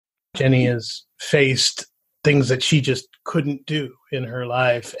Jeni has faced things that she just couldn't do in her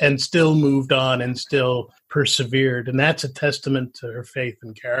life and still moved on and still persevered. And that's a testament to her faith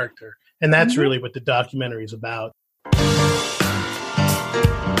and character. And that's really what the documentary is about.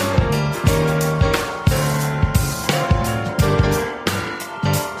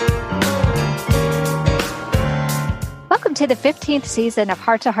 Welcome to the 15th season of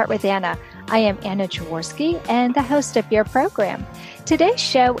Heart to Heart with Anna. I am Anna Jaworski and the host of your program. Today's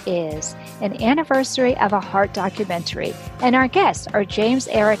show is an anniversary of a heart documentary, and our guests are James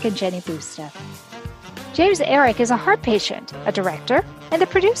Eric and Jeni Busta. James Eric is a heart patient, a director, and the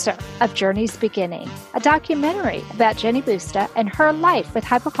producer of Journey's Beginning, a documentary about Jeni Busta and her life with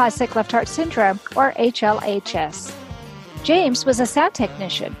hypoplastic left heart syndrome, or HLHS. James was a sound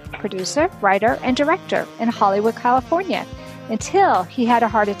technician, producer, writer, and director in Hollywood, California, until he had a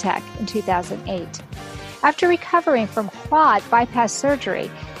heart attack in 2008. After recovering from quad bypass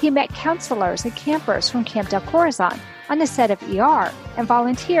surgery, he met counselors and campers from Camp Del Corazon on the set of ER and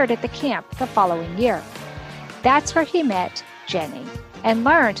volunteered at the camp the following year. That's where he met Jeni and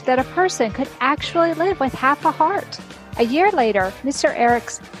learned that a person could actually live with half a heart. A year later, Mr.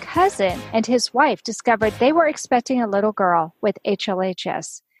 Eric's cousin and his wife discovered they were expecting a little girl with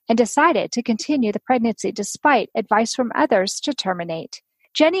HLHS and decided to continue the pregnancy despite advice from others to terminate.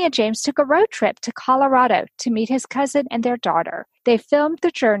 Jeni and James took a road trip to Colorado to meet his cousin and their daughter. They filmed the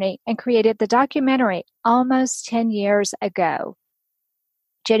journey and created the documentary almost 10 years ago.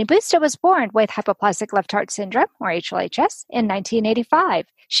 Jeni Busta was born with hypoplastic left heart syndrome, or HLHS, in 1985.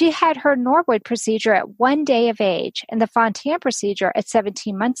 She had her Norwood procedure at 1 day of age and the Fontan procedure at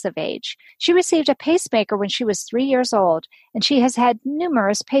 17 months of age. She received a pacemaker when she was 3 years old, and she has had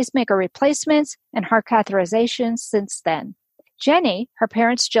numerous pacemaker replacements and heart catheterizations since then. Jeni, her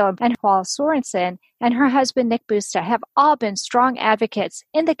parents Jill and Paul Sorensen, and her husband Nick Busta have all been strong advocates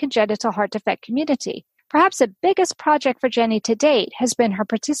in the congenital heart defect community. Perhaps the biggest project for Jeni to date has been her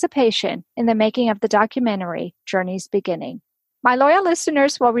participation in the making of the documentary Journey's Beginning. My loyal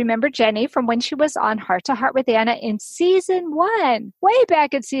listeners will remember Jeni from when she was on Heart to Heart with Anna in season 1, way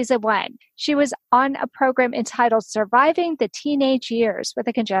back in season 1. She was on a program entitled Surviving the Teenage Years with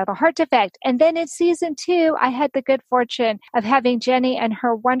a Congenital Heart Defect. And then in season 2, I had the good fortune of having Jeni and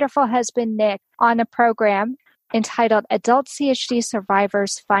her wonderful husband Nick on a program entitled Adult CHD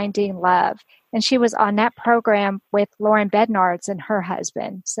Survivors Finding Love. And she was on that program with Lauren Bednards and her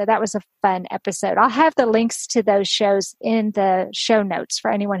husband. So that was a fun episode. I'll have the links to those shows in the show notes for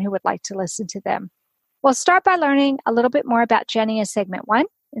anyone who would like to listen to them. We'll start by learning a little bit more about Jeni in segment 1.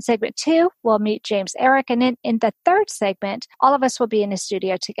 In segment 2, we'll meet James Eric. And then in the third segment, all of us will be in the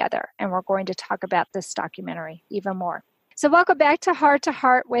studio together. And we're going to talk about this documentary even more. So welcome back to Heart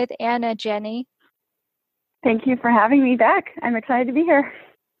with Anna, Jeni. Thank you for having me back. I'm excited to be here.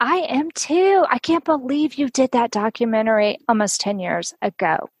 I am too. I can't believe you did that documentary almost 10 years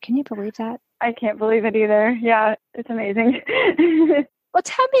ago. Can you believe that? I can't believe it either. Yeah, it's amazing. Well,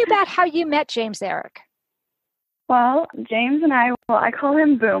 tell me about how you met James Eric. Well, James and I call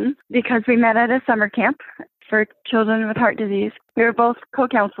him Boom because we met at a summer camp for children with heart disease. We were both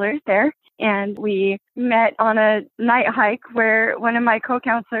co-counselors there. And we met on a night hike where one of my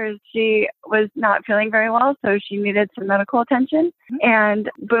co-counselors, she was not feeling very well, so she needed some medical attention. And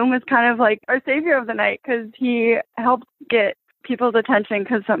Boom was kind of like our savior of the night because he helped get people's attention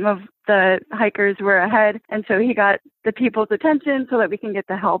because some of the hikers were ahead. And so he got the people's attention so that we can get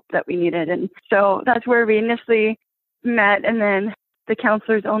the help that we needed. And so that's where we initially met. And then the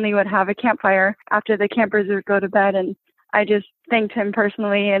counselors only would have a campfire after the campers would go to bed. And I just thanked him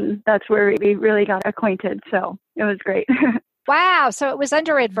personally, and that's where we really got acquainted. So it was great. Wow. So it was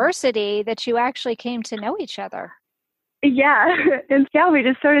under adversity that you actually came to know each other. Yeah. And yeah, we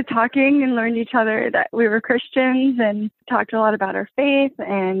just started talking and learned each other that we were Christians and talked a lot about our faith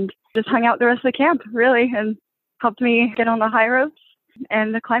and just hung out the rest of the camp, really, and helped me get on the high ropes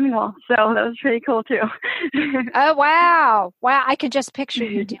and the climbing wall. So that was pretty cool, too. Oh, wow. Wow. I can just picture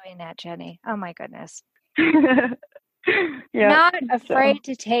you doing that, Jeni. Oh, my goodness. Yeah, not afraid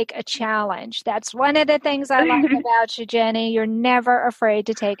to take a challenge. That's one of the things I love about you, Jeni. You're never afraid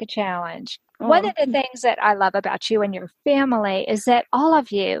to take a challenge. One of the things that I love about you and your family is that all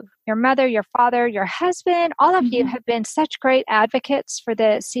of you, your mother, your father, your husband, all of you have been such great advocates for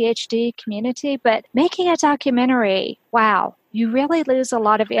the CHD community. But making a documentary, wow, you really lose a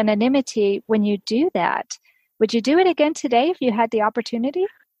lot of anonymity when you do that. Would you do it again today if you had the opportunity?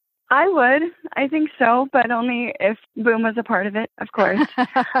 I would. I think so, but only if Boom was a part of it, of course.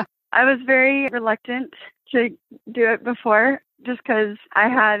 I was very reluctant to do it before just because I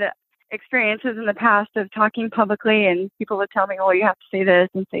had experiences in the past of talking publicly, and people would tell me, oh, you have to say this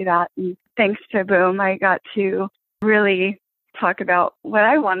and say that. And thanks to Boom, I got to really talk about what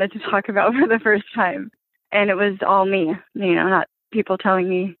I wanted to talk about for the first time. And it was all me, not people telling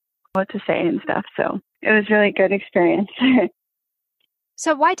me what to say and stuff. So it was really good experience.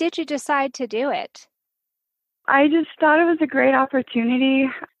 So why did you decide to do it? I just thought it was a great opportunity.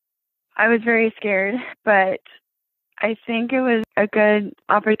 I was very scared, but I think it was a good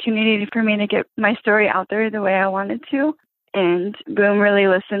opportunity for me to get my story out there the way I wanted to. And Boom really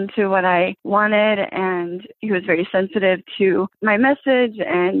listened to what I wanted, and he was very sensitive to my message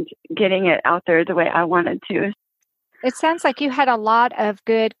and getting it out there the way I wanted to. It sounds like you had a lot of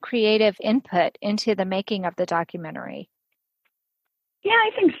good creative input into the making of the documentary. Yeah,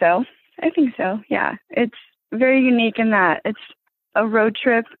 I think so. Yeah. It's very unique in that it's a road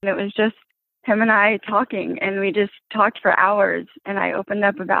trip, and it was just him and I talking, and we just talked for hours, and I opened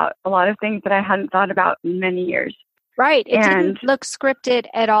up about a lot of things that I hadn't thought about in many years. Right. It didn't look scripted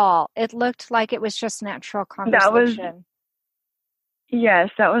at all. It looked like it was just natural conversation.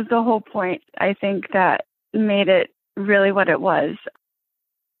 That was the whole point. I think that made it really what it was.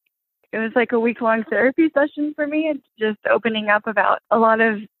 It was like a week-long therapy session for me. It's just opening up about a lot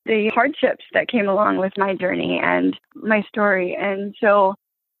of the hardships that came along with my journey and my story. And so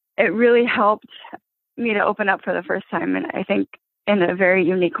it really helped me to open up for the first time, and I think in a very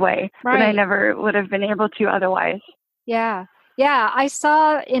unique way that I never would have been able to otherwise. Yeah. Yeah. I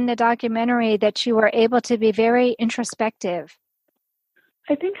saw in the documentary that you were able to be very introspective.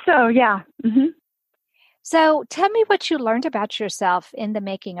 I think so. Yeah. Mm-hmm. So tell me what you learned about yourself in the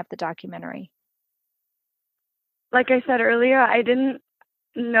making of the documentary. Like I said earlier, I didn't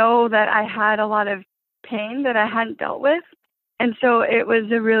know that I had a lot of pain that I hadn't dealt with. And so it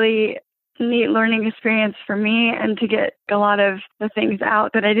was a really neat learning experience for me, and to get a lot of the things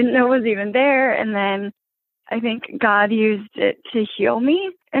out that I didn't know was even there. And then I think God used it to heal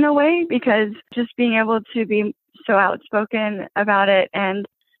me in a way, because just being able to be so outspoken about it and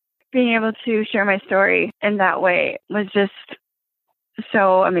being able to share my story in that way was just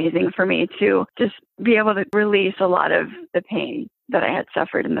so amazing for me to just be able to release a lot of the pain that I had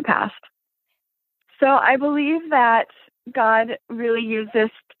suffered in the past. So I believe that God really used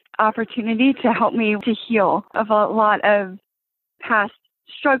this opportunity to help me to heal of a lot of past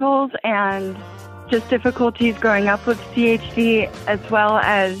struggles and just difficulties growing up with CHD, as well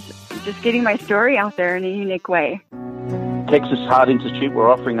as just getting my story out there in a unique way. Texas Heart Institute were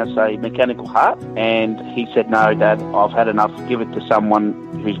offering us a mechanical heart, and he said, no, Dad, I've had enough. Give it to someone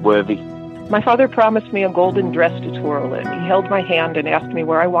who's worthy. My father promised me a golden dress to twirl in. He held my hand and asked me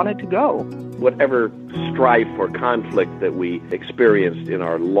where I wanted to go. Whatever strife or conflict that we experienced in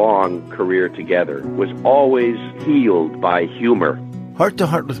our long career together was always healed by humor. Heart to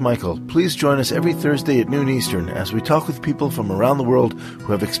Heart with Michael. Please join us every Thursday at noon Eastern as we talk with people from around the world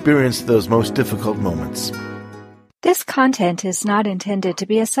who have experienced those most difficult moments. This content is not intended to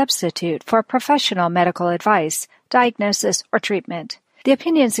be a substitute for professional medical advice, diagnosis, or treatment. The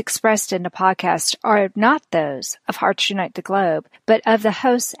opinions expressed in the podcast are not those of Hearts Unite the Globe, but of the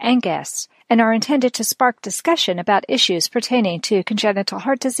hosts and guests, and are intended to spark discussion about issues pertaining to congenital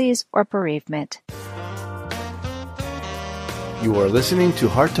heart disease or bereavement. You are listening to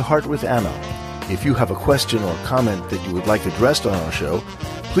Heart with Anna. If you have a question or comment that you would like addressed on our show,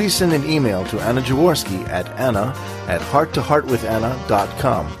 please send an email to Anna Jaworski at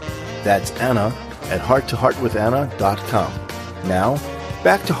anna@hearttoheartwithanna.com. That's anna@hearttoheartwithanna.com. Now,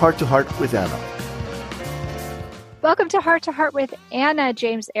 back to Heart with Anna. Welcome to Heart with Anna,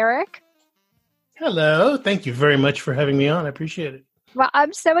 James Eric. Hello. Thank you very much for having me on. I appreciate it. Well,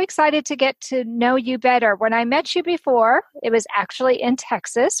 I'm so excited to get to know you better. When I met you before, it was actually in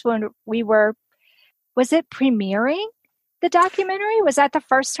Texas when we were, was it premiering the documentary? Was that the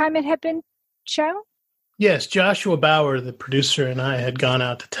first time it had been shown? Yes, Joshua Bauer, the producer, and I had gone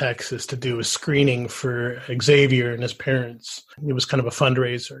out to Texas to do a screening for Xavier and his parents. It was kind of a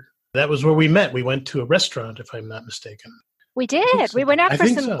fundraiser. That was where we met. We went to a restaurant, if I'm not mistaken. We did. So. We went out for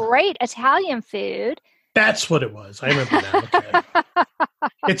some great Italian food. That's what it was. I remember that. Okay.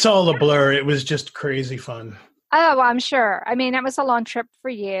 It's all a blur. It was just crazy fun. Oh, well, I'm sure. I mean, it was a long trip for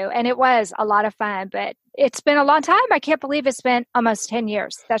you, and it was a lot of fun, but it's been a long time. I can't believe it's been almost 10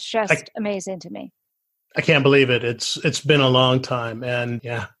 years. That's just amazing to me. I can't believe it. It's been a long time, and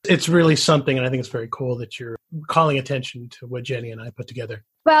yeah, it's really something, and I think it's very cool that you're calling attention to what Jeni and I put together.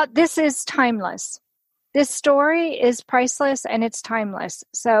 Well, this is timeless. This story is priceless and it's timeless.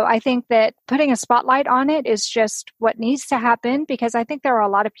 So I think that putting a spotlight on it is just what needs to happen, because I think there are a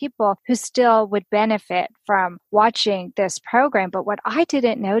lot of people who still would benefit from watching this program. But what I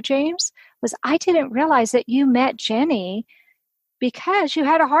didn't know, James, was I didn't realize that you met Jeni because you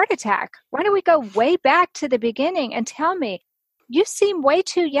had a heart attack. Why don't we go way back to the beginning and tell me, you seem way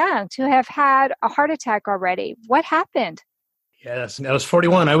too young to have had a heart attack already. What happened? Yes, I was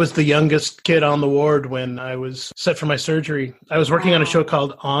 41. I was the youngest kid on the ward when I was set for my surgery. I was working on a show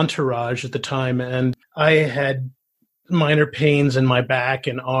called Entourage at the time, and I had minor pains in my back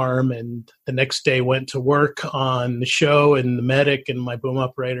and arm, and the next day went to work on the show, and the medic and my boom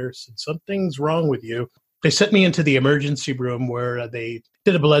operator said, something's wrong with you. They sent me into the emergency room where they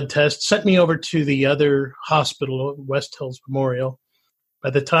did a blood test, sent me over to the other hospital, West Hills Memorial.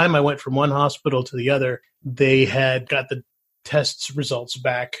 By the time I went from one hospital to the other, they had got the tests results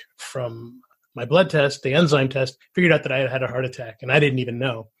back from my blood test, the enzyme test, figured out that I had had a heart attack, and I didn't even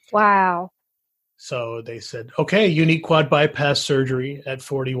know. Wow. So they said, okay, you need quad bypass surgery at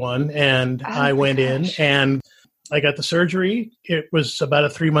 41. And I went in and I got the surgery. It was about a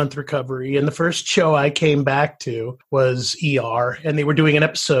 3-month recovery. And the first show I came back to was ER, and they were doing an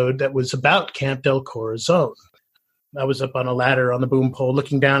episode that was about Camp Del Corazon. I was up on a ladder on the boom pole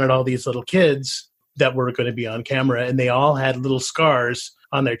looking down at all these little kids that were going to be on camera, and they all had little scars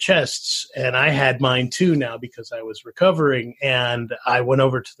on their chests, and I had mine too now because I was recovering, and I went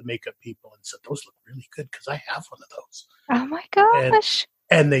over to the makeup people and said, those look really good because I have one of those. Oh my gosh.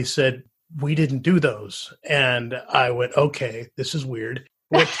 And they said, we didn't do those. And I went, okay, this is weird.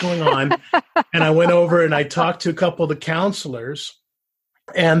 What's going on? And I went over and I talked to a couple of the counselors,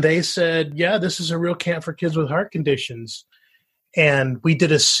 and they said, yeah, this is a real camp for kids with heart conditions. And we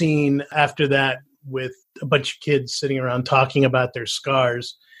did a scene after that with a bunch of kids sitting around talking about their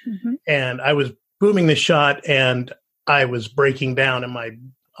scars. Mm-hmm. And I was booming the shot and I was breaking down, and my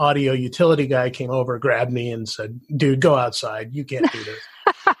audio utility guy came over, grabbed me and said, dude, go outside. You can't do this.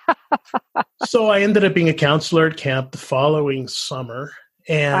 So I ended up being a counselor at camp the following summer.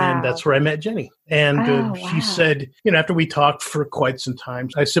 And that's where I met Jeni. And she said, after we talked for quite some time,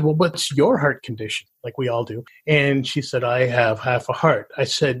 I said, well, what's your heart condition? Like we all do. And she said, I have half a heart. I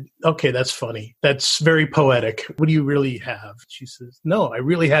said, okay, that's funny. That's very poetic. What do you really have? She says, no, I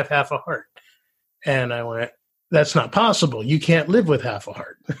really have half a heart. And I went, that's not possible. You can't live with half a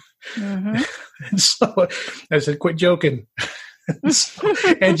heart. Mm-hmm. And so I said, quit joking.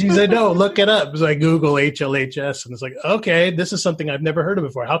 And she said, no, look it up. So I Google HLHS, and it's like, okay, this is something I've never heard of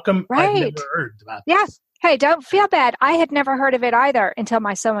before. How come I've never heard about this? Yes. Hey, don't feel bad. I had never heard of it either until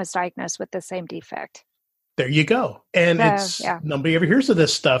my son was diagnosed with the same defect. There you go. And nobody ever hears of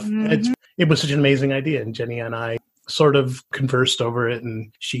this stuff. Mm-hmm. It was such an amazing idea. And Jeni and I sort of conversed over it,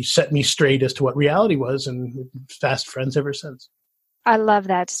 and she set me straight as to what reality was, and we've been fast friends ever since. I love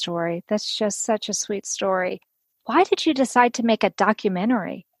that story. That's just such a sweet story. Why did you decide to make a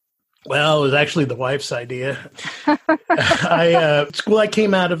documentary? Well, it was actually the wife's idea. I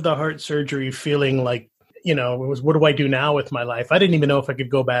came out of the heart surgery feeling like, it was, what do I do now with my life? I didn't even know if I could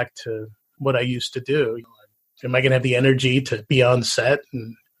go back to what I used to do. Am I going to have the energy to be on set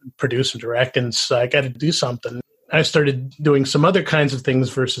and produce and direct? And so I got to do something. I started doing some other kinds of things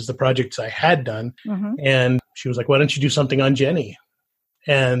versus the projects I had done. Mm-hmm. And she was like, why don't you do something on Jeni?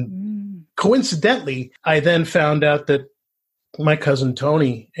 And coincidentally, I then found out that my cousin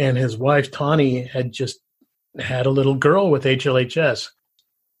Tony and his wife Tawny had just had a little girl with HLHS.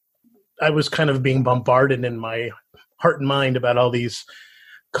 I was kind of being bombarded in my heart and mind about all these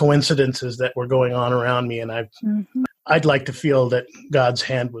coincidences that were going on around me. And I'd like to feel that God's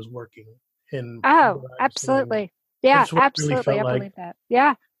hand was working in. Oh, absolutely. Yeah, absolutely. I believe that.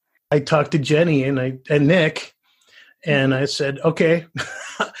 Yeah. I talked to Jeni and Nick, and I said, okay,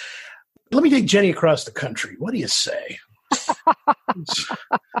 let me take Jeni across the country. What do you say?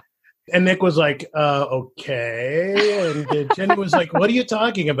 And Nick was like, okay. And Jeni was like, what are you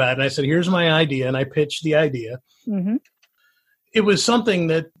talking about? And I said, here's my idea. And I pitched the idea. Mm-hmm. It was something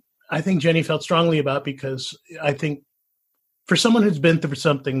that I think Jeni felt strongly about, because I think for someone who's been through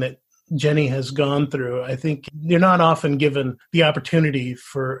something that Jeni has gone through, I think you're not often given the opportunity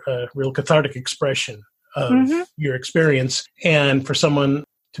for a real cathartic expression of your experience. And for someone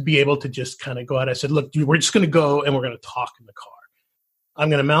to be able to just kind of go out, I said, look, we're just going to go and we're going to talk in the car. I'm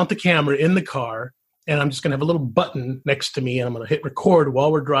going to mount the camera in the car, and I'm just going to have a little button next to me, and I'm going to hit record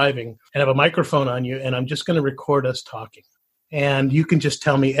while we're driving and have a microphone on you, and I'm just going to record us talking. And you can just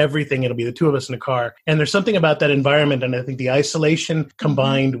tell me everything. It'll be the two of us in the car. And there's something about that environment, and I think the isolation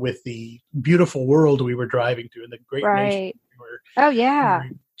combined with the beautiful world we were driving to and the great nation we were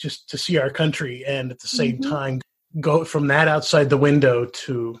just to see our country, and at the same time go from that outside the window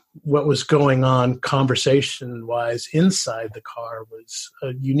to what was going on conversation-wise inside the car was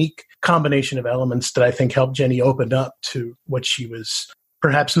a unique combination of elements that I think helped Jeni open up to what she was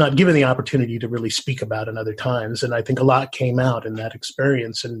perhaps not given the opportunity to really speak about in other times. And I think a lot came out in that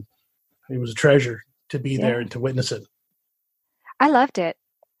experience, and it was a treasure to be there and to witness it. I loved it.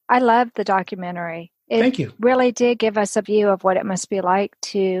 I loved the documentary. Thank you. Really did give us a view of what it must be like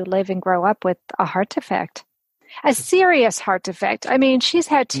to live and grow up with a heart defect. A serious heart defect. I mean, she's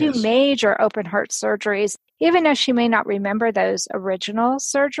had 2 major open heart surgeries. Even though she may not remember those original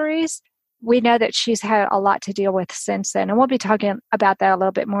surgeries, we know that she's had a lot to deal with since then. And we'll be talking about that a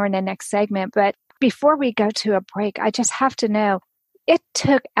little bit more in the next segment. But before we go to a break, I just have to know, it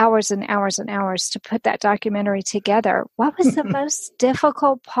took hours and hours and hours to put that documentary together. What was the most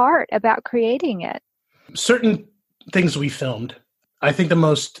difficult part about creating it? Certain things we filmed. I think the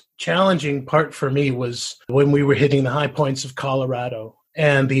most challenging part for me was when we were hitting the high points of Colorado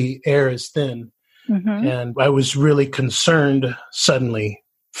and the air is thin. And I was really concerned suddenly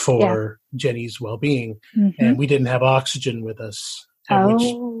for Jeni's well-being. And we didn't have oxygen with us.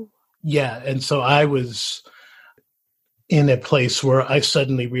 And so I was in a place where I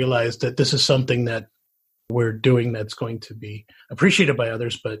suddenly realized that this is something that we're doing that's going to be appreciated by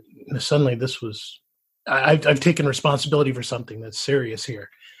others. But suddenly this was... I've taken responsibility for something that's serious here.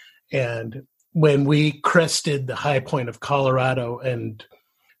 And when we crested the high point of Colorado and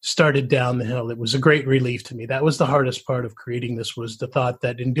started down the hill, it was a great relief to me. That was the hardest part of creating this, was the thought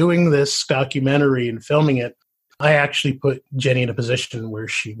that in doing this documentary and filming it, I actually put Jeni in a position where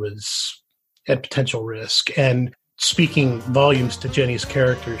she was at potential risk. And speaking volumes to Jeni's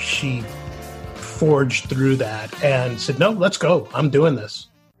character, she forged through that and said, no, let's go. I'm doing this.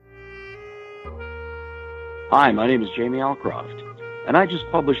 Hi, my name is Jamie Alcroft, and I just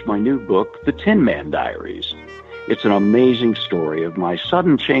published my new book, The Tin Man Diaries. It's an amazing story of my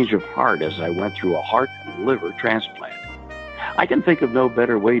sudden change of heart as I went through a heart and liver transplant. I can think of no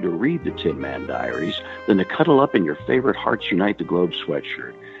better way to read The Tin Man Diaries than to cuddle up in your favorite Hearts Unite the Globe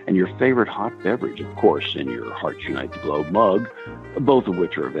sweatshirt and your favorite hot beverage, of course, in your Hearts Unite the Globe mug, both of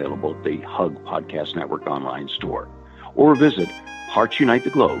which are available at the Hug Podcast Network online store, or visit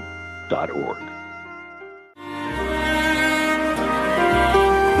heartsunitetheglobe.org.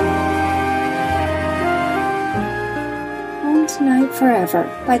 Tonight Forever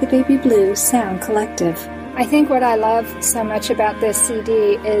by the Baby Blue Sound Collective. I think what I love so much about this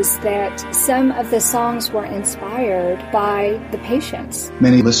CD is that some of the songs were inspired by the patients.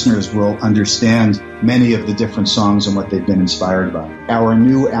 Many listeners will understand many of the different songs and what they've been inspired by. Our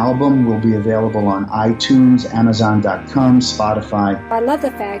new album will be available on iTunes, Amazon.com, Spotify. I love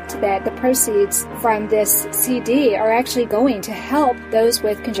the fact that the proceeds from this CD are actually going to help those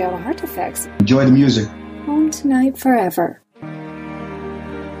with congenital heart defects. Enjoy the music. Home Tonight Forever.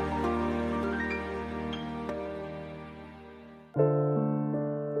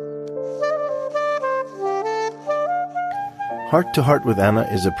 Heart to Heart with Anna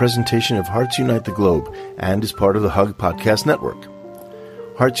is a presentation of Hearts Unite the Globe and is part of the Hug Podcast Network.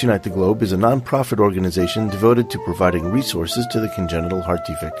 Hearts Unite the Globe is a non-profit organization devoted to providing resources to the congenital heart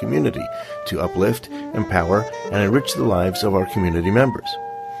defect community to uplift, empower, and enrich the lives of our community members.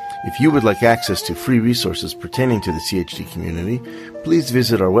 If you would like access to free resources pertaining to the CHD community, please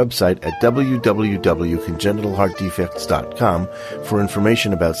visit our website at www.congenitalheartdefects.com for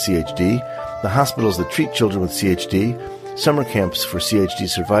information about CHD, the hospitals that treat children with CHD, summer camps for CHD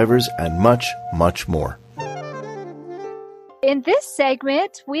survivors, and much, much more. In this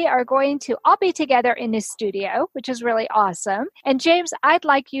segment, we are going to all be together in the studio, which is really awesome. And James, I'd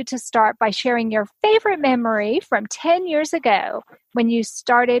like you to start by sharing your favorite memory from 10 years ago when you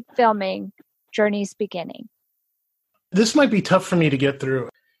started filming Journey's Beginning. This might be tough for me to get through.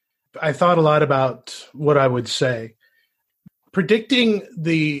 I thought a lot about what I would say. Predicting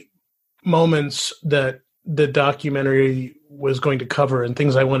the moments that the documentary was going to cover and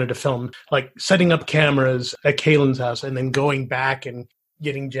things I wanted to film, like setting up cameras at Kaylin's house and then going back and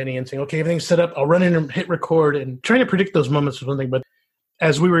getting Jeni and saying, okay, everything's set up. I'll run in and hit record, and trying to predict those moments was one thing. But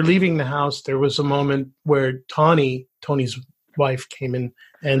as we were leaving the house, there was a moment where Tony's wife, came in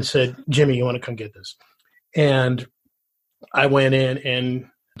and said, Jimmy, you want to come get this? And I went in, and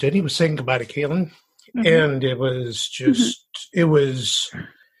Jeni was saying goodbye to Kaylin. Mm-hmm. And it was just,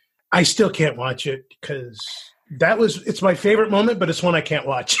 I still can't watch it because it's my favorite moment, but it's one I can't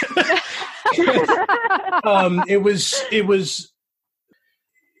watch. It was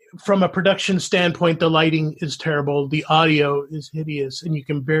from a production standpoint, the lighting is terrible. The audio is hideous and you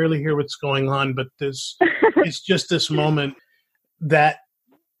can barely hear what's going on, but it's just this moment that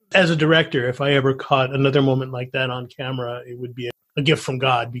As a director, if I ever caught another moment like that on camera, it would be a gift from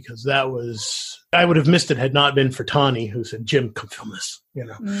God, because I would have missed it had not been for Tawny, who said, Jim, come film this,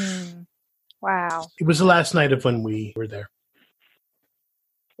 Wow. It was the last night of when we were there.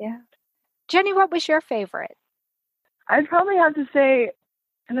 Yeah. Jeni, what was your favorite? I'd probably have to say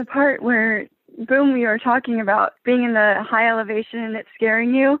in the part where, Boom, we were talking about being in the high elevation and it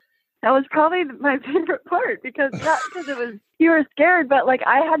scaring you. That was probably my favorite part, because you were scared, but like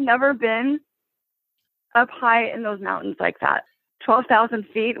I had never been up high in those mountains like that. 12,000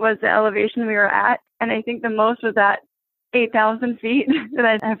 feet was the elevation we were at. And I think the most was at 8,000 feet that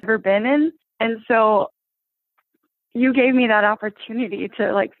I've ever been in. And so you gave me that opportunity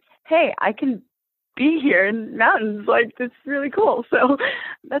to like, hey, I can be here in mountains. Like, this is really cool. So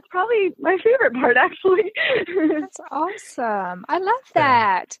that's probably my favorite part, actually. That's awesome. I love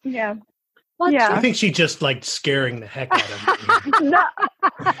that. Yeah. Well, yeah. I think she just liked scaring the heck out of me. No.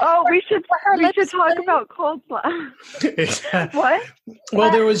 Oh, we should talk about coleslaw. What?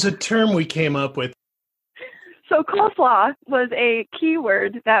 Well, there was a term we came up with. So coleslaw was a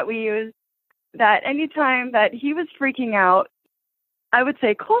keyword that we used, that anytime that he was freaking out, I would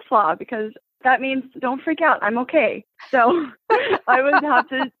say coleslaw, because that means don't freak out, I'm okay. So I would have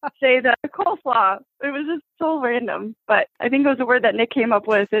to say the coleslaw. It was just so random, but I think it was a word that Nick came up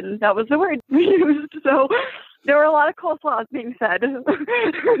with, and that was the word we used. So there were a lot of coleslaws being said.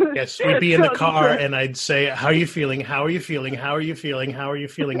 Yes, we'd be in the car, and I'd say, how are you feeling? How are you feeling? How are you feeling? How are you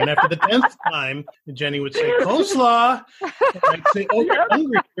feeling? And after the 10th time, Jeni would say, coleslaw. And I'd say, oh, you're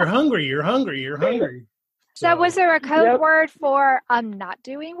hungry, you're hungry, you're hungry, you're hungry. So was there a code word for I'm not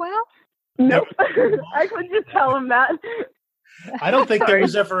doing well? Nope. I couldn't just tell him that. I don't think there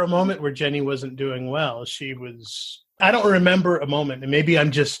was ever a moment where Jeni wasn't doing well. I don't remember a moment, and maybe I'm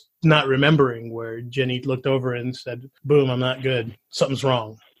just not remembering, where Jeni looked over and said, Boom, I'm not good. Something's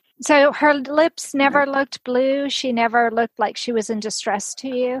wrong. So her lips never looked blue? She never looked like she was in distress to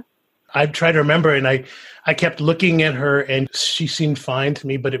you? I tried to remember, and I kept looking at her, and she seemed fine to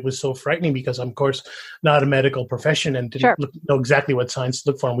me, but it was so frightening because I'm, of course, not a medical profession and didn't know exactly what signs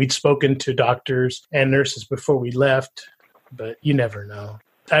to look for. And we'd spoken to doctors and nurses before we left, but you never know.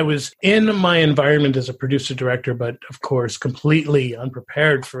 I was in my environment as a producer-director, but, of course, completely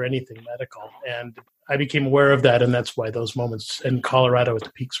unprepared for anything medical. And I became aware of that, and that's why those moments in Colorado at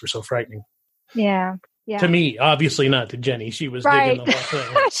the peaks were so frightening. Yeah. Yeah. To me, obviously not to Jeni. She was digging the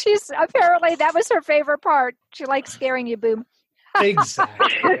whole thing. Apparently that was her favorite part. She likes scaring you, Boom.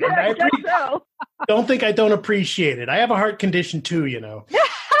 Exactly. Don't think I don't appreciate it. I have a heart condition too, you know.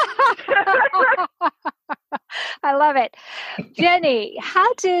 I love it. Jeni,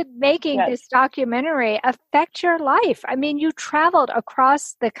 how did making this documentary affect your life? I mean, you traveled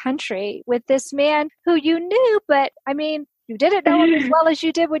across the country with this man who you knew, but I mean, you didn't know him as well as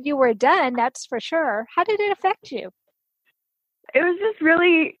you did when you were done, that's for sure. How did it affect you? It was just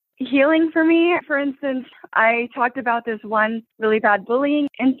really healing for me. For instance, I talked about this one really bad bullying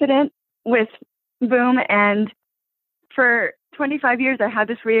incident with Boom, and for 25 years, I had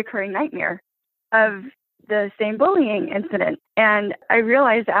this reoccurring nightmare of the same bullying incident. And I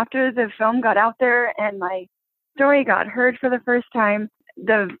realized after the film got out there and my story got heard for the first time,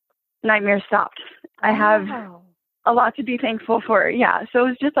 the nightmare stopped. I have a lot to be thankful for. Yeah. So it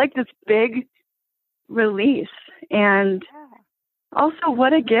was just like this big release. And also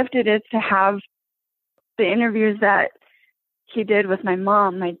what a gift it is to have the interviews that he did with my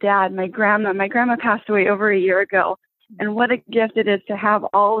mom, my dad, my grandma. My grandma passed away over a year ago. And what a gift it is to have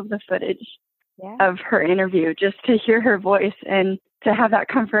all of the footage of her interview, just to hear her voice and to have that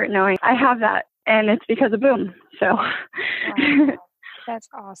comfort knowing I have that. And it's because of Boom. So that's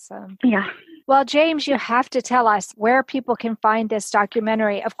awesome. Yeah. Well, James, you have to tell us where people can find this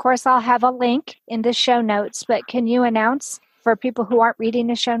documentary. Of course, I'll have a link in the show notes, but can you announce for people who aren't reading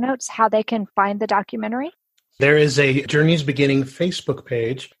the show notes how they can find the documentary? There is a Journey's Beginning Facebook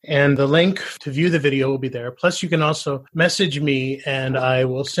page, and the link to view the video will be there. Plus, you can also message me, and I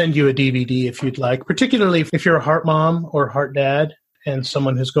will send you a DVD if you'd like, particularly if you're a heart mom or heart dad and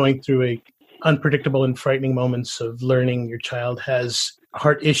someone who's going through a unpredictable and frightening moments of learning your child has a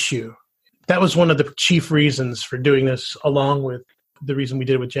heart issue. That was one of the chief reasons for doing this, along with the reason we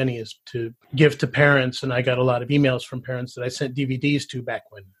did it with Jeni, is to give to parents. And I got a lot of emails from parents that I sent DVDs to back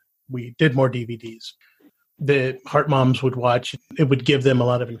when we did more DVDs. The heart moms would watch. It would give them a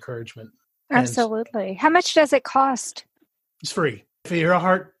lot of encouragement. Absolutely. How much does it cost? It's free. If you're a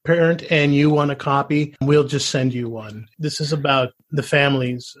heart parent and you want a copy, we'll just send you one. This is about the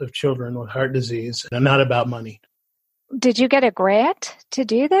families of children with heart disease and not about money. Did you get a grant to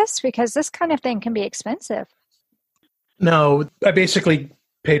do this? Because this kind of thing can be expensive. No, I basically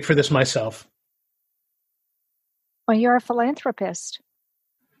paid for this myself. Well, you're a philanthropist.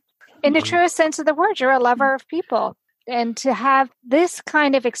 In the truest sense of the word, you're a lover of people. And to have this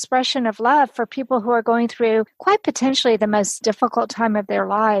kind of expression of love for people who are going through quite potentially the most difficult time of their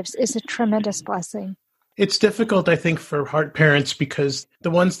lives is a tremendous blessing. It's difficult, I think, for heart parents because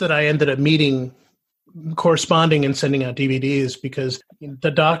the ones that I ended up meeting, corresponding and sending out DVDs, because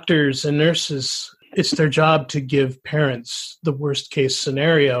the doctors and nurses, it's their job to give parents the worst case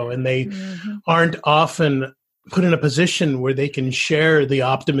scenario, and they aren't often put in a position where they can share the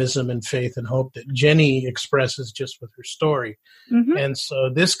optimism and faith and hope that Jeni expresses just with her story. And so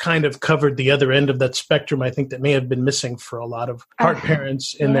this kind of covered the other end of that spectrum, I think, that may have been missing for a lot of heart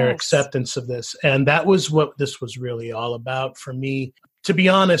parents in their acceptance of this. And that was what this was really all about for me. To be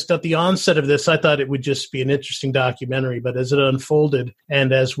honest, at the onset of this, I thought it would just be an interesting documentary, but as it unfolded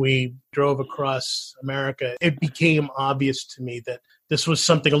and as we drove across America, it became obvious to me that this was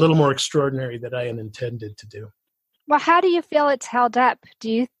something a little more extraordinary that I had intended to do. Well, how do you feel it's held up? Do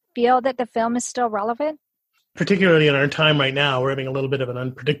you feel that the film is still relevant? Particularly in our time right now, we're having a little bit of an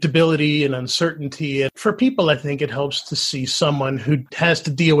unpredictability and uncertainty. And for people, I think it helps to see someone who has to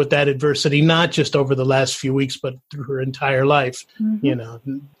deal with that adversity, not just over the last few weeks, but through her entire life. You know,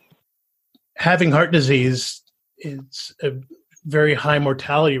 having heart disease is a very high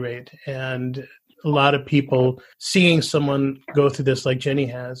mortality rate. And a lot of people seeing someone go through this like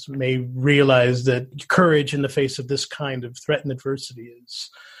Jeni has may realize that courage in the face of this kind of threat and adversity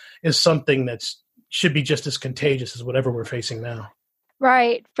is something that should be just as contagious as whatever we're facing now.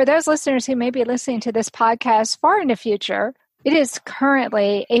 Right. For those listeners who may be listening to this podcast far in the future, it is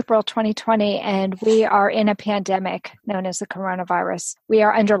currently April 2020, and we are in a pandemic known as the coronavirus. We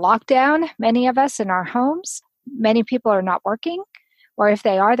are under lockdown, many of us in our homes. Many people are not working, or if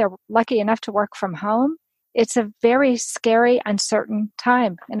they are, they're lucky enough to work from home. It's a very scary, uncertain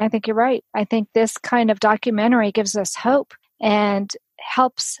time. And I think you're right. I think this kind of documentary gives us hope and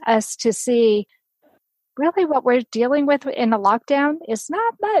helps us to see really what we're dealing with in a lockdown is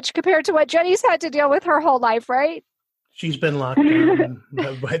not much compared to what Jeni's had to deal with her whole life, right? She's been locked down.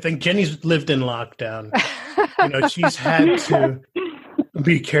 I think Jeni's lived in lockdown. You know, she's had to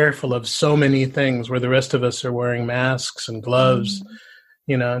be careful of so many things where the rest of us are wearing masks and gloves.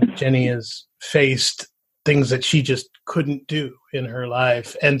 You know, Jeni has faced things that she just couldn't do in her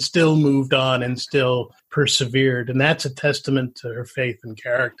life and still moved on and still persevered. And that's a testament to her faith and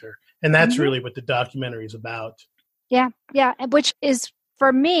character. And that's really what the documentary is about. Yeah. Which is,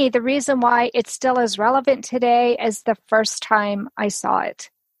 for me, the reason why it's still as relevant today as the first time I saw it.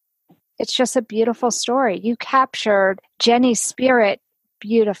 It's just a beautiful story. You captured Jeni's spirit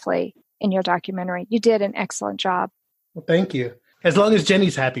beautifully in your documentary. You did an excellent job. Well, thank you. As long as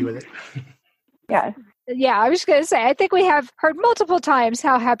Jeni's happy with it. Yeah, I was going to say, I think we have heard multiple times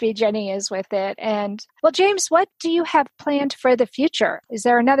how happy Jeni is with it. And, well, James, what do you have planned for the future? Is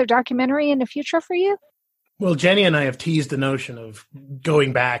there another documentary in the future for you? Well, Jeni and I have teased the notion of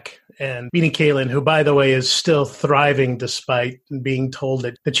going back and meeting Kaylin, who, by the way, is still thriving despite being told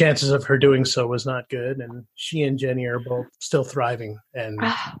that the chances of her doing so was not good. And she and Jeni are both still thriving. And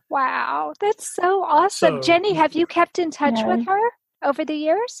wow, that's so awesome. So, Jeni, have you kept in touch with her over the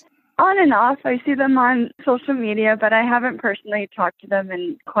years? On and off. I see them on social media, but I haven't personally talked to them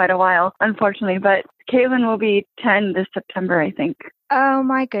in quite a while, unfortunately. But Kaylin will be 10 this September, I think. Oh,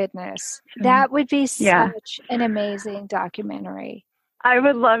 my goodness. That would be such an amazing documentary. I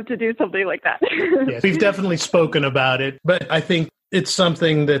would love to do something like that. Yes, we've definitely spoken about it, but I think it's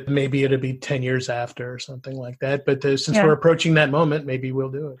something that maybe it'll be 10 years after or something like that. But since we're approaching that moment, maybe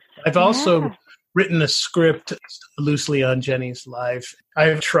we'll do it. I've also written a script loosely on Jeni's life.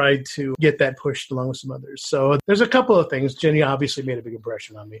 I've tried to get that pushed along with some others. So there's a couple of things. Jeni obviously made a big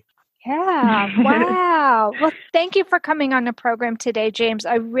impression on me. Yeah. Wow. Well, thank you for coming on the program today, James.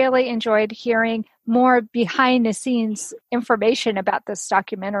 I really enjoyed hearing more behind the scenes information about this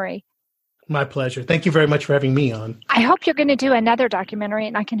documentary. My pleasure. Thank you very much for having me on. I hope you're going to do another documentary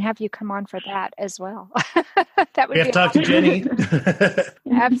and I can have you come on for that as well. That would be awesome. Talk to Jeni.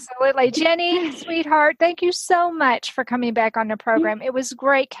 Absolutely. Jeni, sweetheart, thank you so much for coming back on the program. It was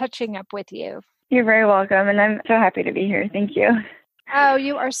great catching up with you. You're very welcome. And I'm so happy to be here. Thank you. Oh,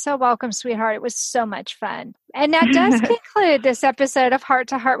 you are so welcome, sweetheart. It was so much fun. And that does conclude this episode of Heart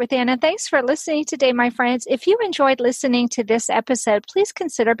to Heart with Anna. Thanks for listening today, my friends. If you enjoyed listening to this episode, please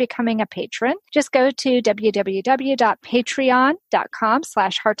consider becoming a patron. Just go to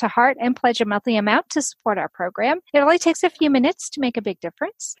www.patreon.com/heart-to-heart and pledge a monthly amount to support our program. It only takes a few minutes to make a big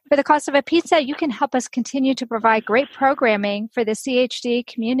difference. For the cost of a pizza, you can help us continue to provide great programming for the CHD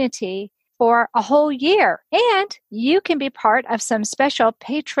community for a whole year. And you can be part of some special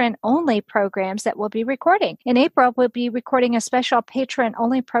patron-only programs that we'll be recording. In April, we'll be recording a special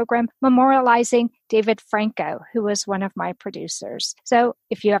patron-only program memorializing David Franco, who was one of my producers. So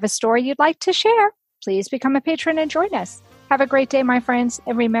if you have a story you'd like to share, please become a patron and join us. Have a great day, my friends,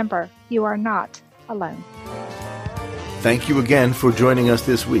 and remember, you are not alone. Thank you again for joining us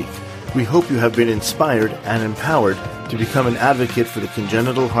this week. We hope you have been inspired and empowered to become an advocate for the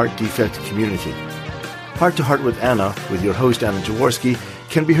congenital heart defect community. Heart to Heart with Anna, with your host Anna Jaworski,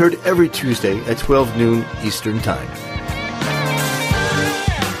 can be heard every Tuesday at 12 noon Eastern Time.